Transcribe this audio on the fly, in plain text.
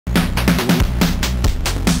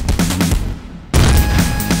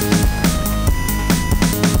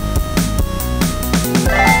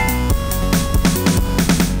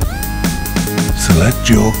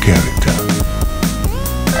your character.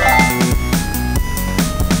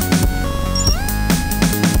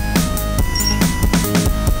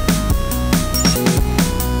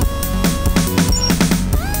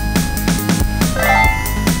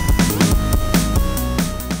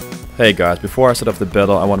 Hey guys, before I set up the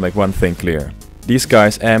battle I want to make one thing clear. These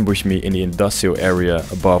guys ambushed me in the industrial area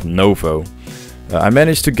above Novo. I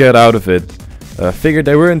managed to get out of it, figured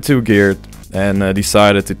they weren't too geared and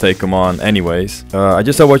decided to take them on anyways. I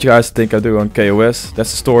just saw what you guys think I do on KOS,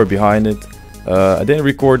 that's the story behind it. I didn't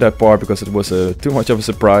record that part because it was too much of a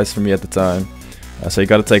surprise for me at the time. So you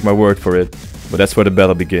gotta take my word for it, but that's where the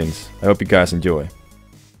battle begins. I hope you guys enjoy.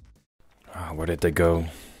 Oh, where did they go?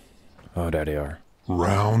 Oh, there they are.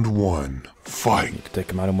 Round 1, fight. You can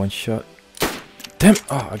take him out in one shot. Damn!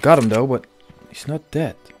 Oh, I got him though, but he's not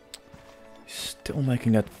dead. He's still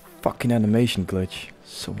making that fucking animation glitch.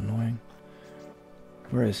 So annoying.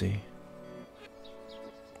 Where is he?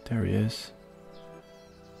 There he is.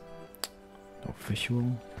 No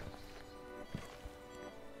visual.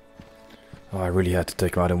 Oh, I really had to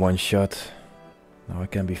take him out in one shot. Now I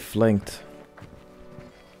can be flanked.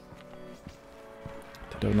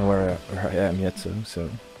 I don't know where I am yet, so.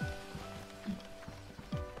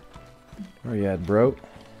 Where you at, bro?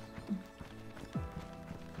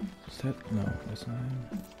 Is that? No, that's not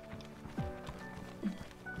him.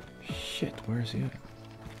 Shit, where is he at?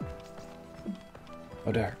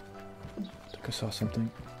 Oh, there. I think I saw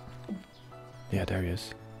something. Yeah, there he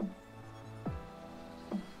is.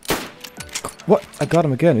 What? I got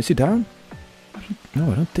him again. Is he down?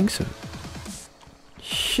 No, I don't think so.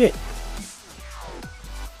 Shit.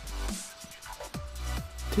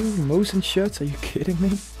 2 motion shots? Are you kidding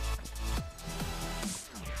me?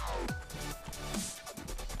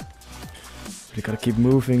 We gotta keep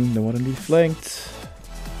moving, don't wanna be flanked.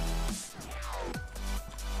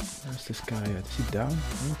 Where's this guy at? Is he down?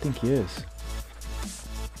 I don't think he is.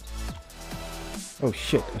 Oh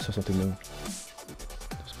shit, I saw something new.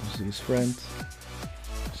 This must be his friend.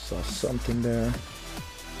 I saw something there.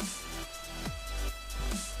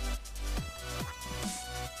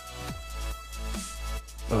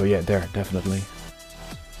 Oh yeah, there, definitely.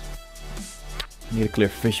 Need a clear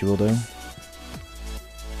visual though.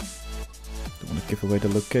 Don't want to give away the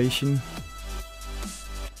location.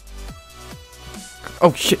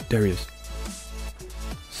 Oh shit, there he is.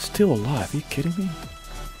 Still alive, are you kidding me?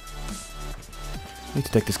 Need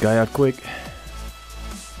to take this guy out quick.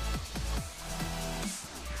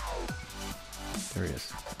 There he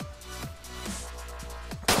is.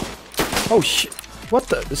 Oh shit, what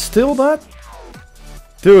the? Still that?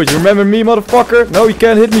 Dude, you remember me, motherfucker? No, you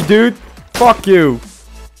can't hit me, dude. Fuck you.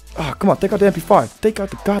 Ah, oh, come on, take out the MP5. Take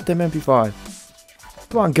out the goddamn MP5.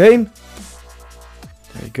 Come on, game.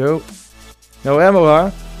 There you go. No ammo,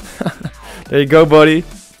 huh? There you go, buddy.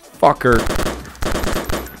 Fucker.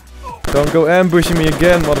 Don't go ambushing me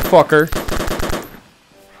again, motherfucker.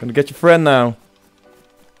 Gonna get your friend now.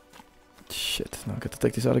 Shit, now I got to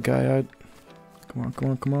take this other guy out. Come on,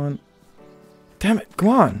 come on, come on. Damn it, come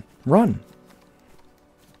on. Run.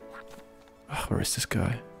 Oh, where is this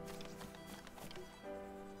guy?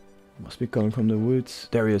 Must be coming from the woods.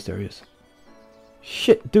 There he is, there he is.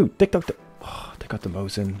 Shit, dude, take out the... Oh, take out the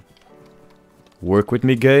Mosin. Work with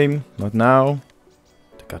me, game. Not now.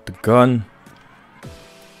 Take out the gun.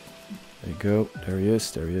 There you go. There he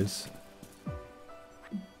is, there he is.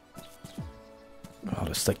 Oh,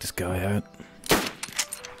 let's take this guy out.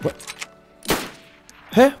 What?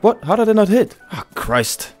 Huh? What? How did I not hit? Oh,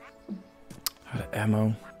 Christ. Out of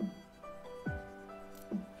ammo.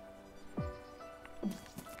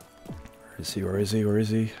 Where is he? Where is he? Where is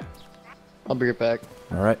he? I'll bring it back.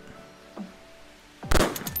 Alright.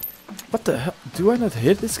 What the hell? Do I not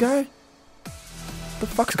hit this guy? What the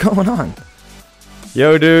fuck's going on?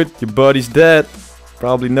 Yo dude, your buddy's dead.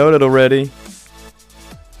 Probably know that already.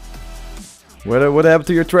 What happened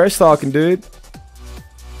to your trash talking, dude?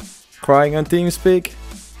 Crying on TeamSpeak?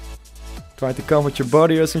 Trying to come with your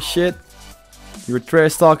buddy or some shit? You were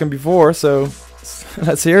trash talking before, so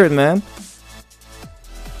let's hear it, man.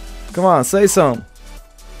 Come on, say something.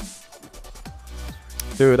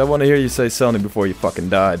 Dude, I want to hear you say something before you fucking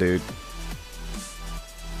die, dude.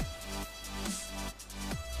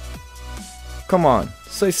 Come on,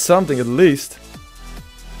 say something at least.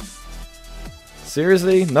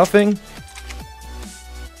 Seriously? Nothing?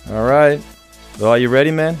 Alright. Well, are you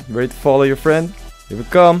ready, man? Ready to follow your friend? Here we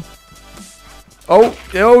come. Oh,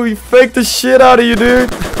 yo, he faked the shit out of you, dude.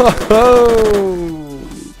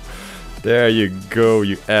 There you go,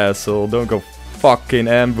 you asshole. Don't go fucking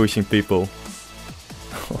ambushing people.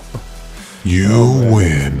 You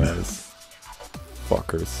win.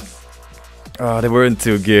 Fuckers. They weren't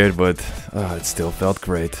too geared, but it still felt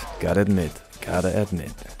great. Gotta admit.